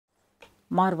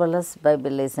Marvelous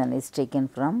Bible lesson is taken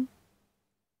from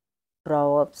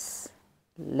Proverbs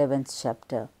 11th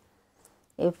chapter.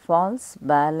 A false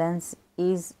balance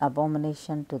is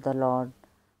abomination to the Lord,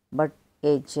 but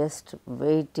a just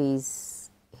weight is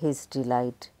his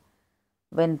delight.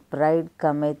 When pride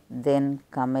cometh, then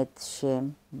cometh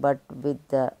shame, but with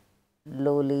the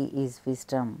lowly is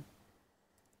wisdom.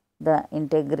 The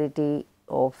integrity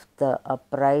of the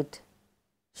upright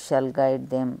shall guide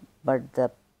them, but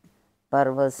the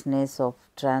perverseness of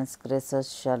transgressors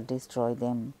shall destroy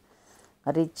them.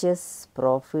 Riches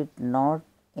profit not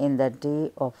in the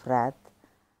day of wrath,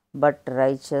 but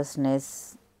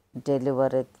righteousness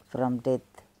delivereth from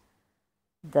death.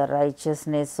 The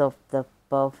righteousness of the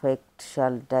perfect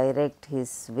shall direct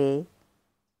his way,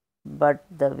 but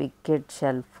the wicked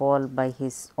shall fall by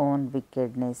his own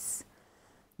wickedness.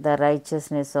 The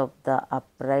righteousness of the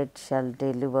upright shall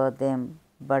deliver them,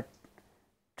 but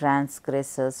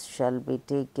transgressors shall be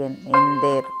taken in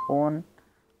their own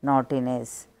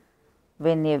naughtiness.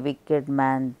 When a wicked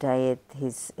man dieth,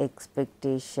 his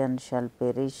expectation shall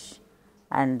perish,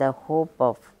 and the hope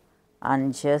of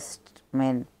unjust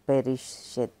men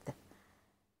perisheth.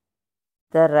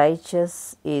 The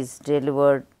righteous is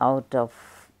delivered out of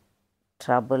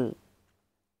trouble,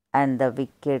 and the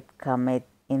wicked cometh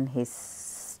in his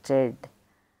stead.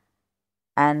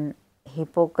 An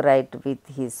hypocrite with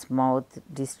his mouth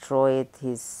destroyeth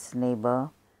his neighbor,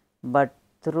 but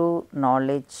through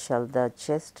knowledge shall the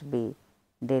just be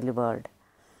delivered.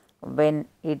 When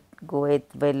it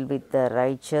goeth well with the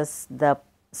righteous, the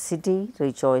city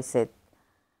rejoiceth,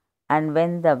 and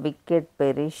when the wicked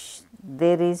perish,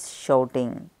 there is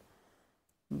shouting.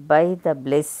 By the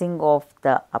blessing of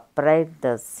the upright,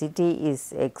 the city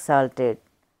is exalted,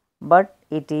 but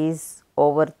it is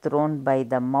overthrown by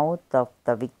the mouth of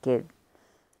the wicked.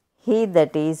 He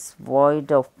that is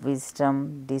void of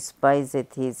wisdom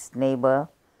despiseth his neighbor,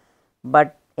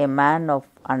 but a man of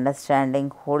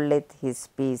understanding holdeth his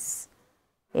peace.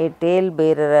 A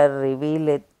talebearer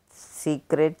revealeth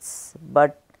secrets,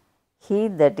 but he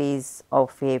that is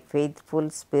of a faithful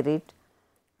spirit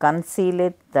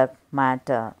concealeth the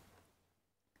matter.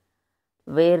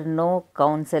 Where no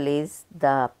counsel is,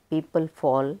 the people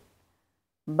fall,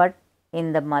 but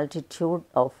in the multitude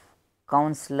of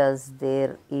counselors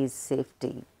there is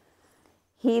safety.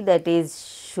 He that is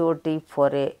surety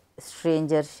for a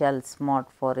stranger shall smart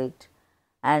for it,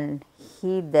 and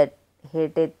he that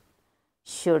hateth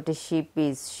suretyship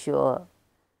is sure.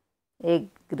 A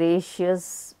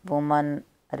gracious woman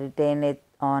retaineth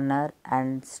honor,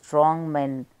 and strong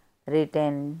men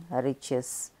retain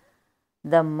riches.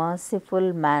 The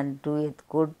merciful man doeth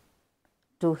good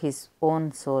to his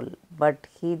own soul, but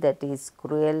he that is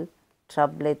cruel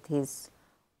troubleth his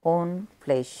own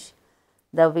flesh.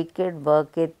 The wicked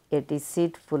worketh a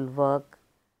deceitful work,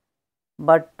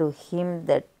 but to him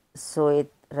that soweth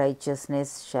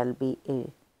righteousness shall be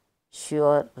a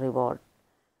sure reward.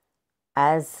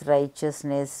 As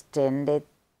righteousness tendeth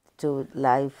to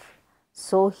life,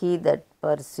 so he that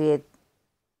pursueth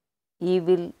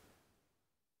evil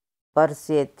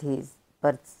pursueth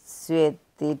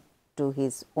it to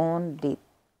his own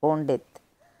death.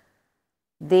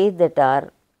 They that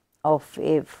are of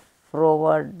a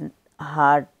froward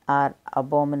heart are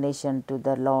abomination to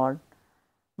the Lord,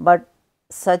 but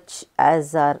such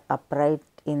as are upright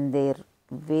in their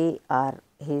way are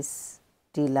his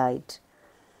delight.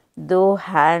 Though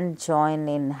hand join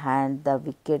in hand, the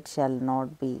wicked shall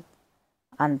not be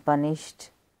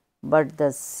unpunished, but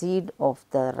the seed of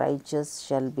the righteous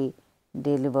shall be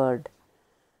delivered.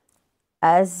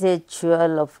 As a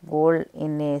jewel of gold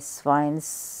in a swine's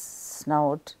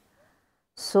snout,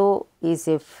 so is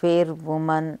a fair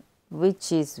woman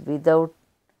which is without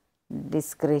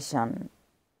discretion.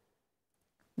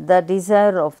 The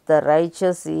desire of the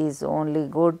righteous is only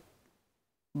good,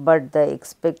 but the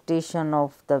expectation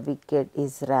of the wicked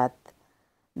is wrath.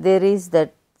 There is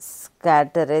that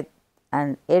scattereth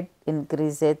and yet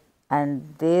increaseth,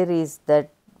 and there is that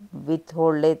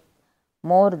withholdeth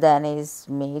more than is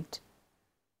meet,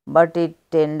 but it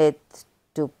tendeth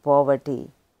to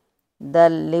poverty. The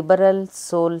liberal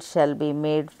soul shall be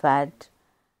made fat,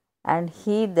 and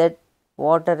he that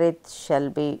watereth shall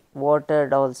be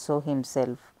watered also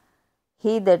himself.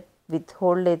 He that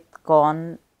withholdeth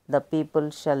corn, the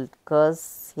people shall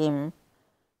curse him,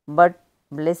 but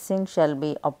blessing shall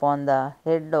be upon the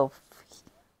head of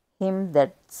him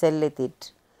that selleth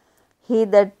it. He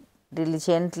that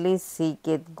diligently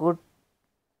seeketh good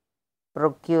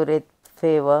procureth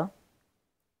favour,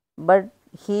 but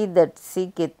he that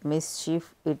seeketh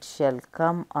mischief, it shall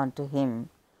come unto him.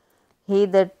 He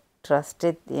that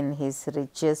trusteth in his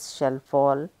riches shall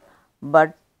fall,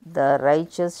 but the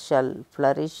righteous shall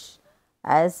flourish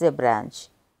as a branch.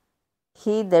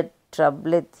 He that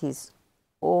troubleth his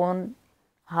own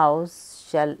house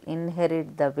shall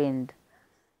inherit the wind,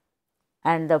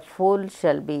 and the fool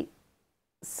shall be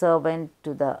servant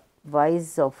to the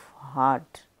wise of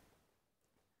heart.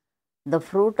 The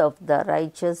fruit of the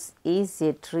righteous is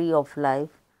a tree of life,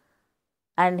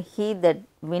 and he that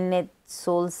winneth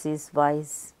souls is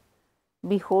wise.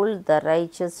 Behold, the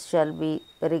righteous shall be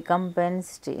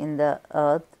recompensed in the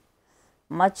earth,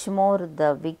 much more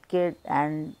the wicked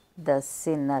and the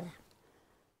sinner.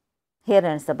 Here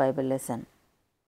ends the Bible lesson.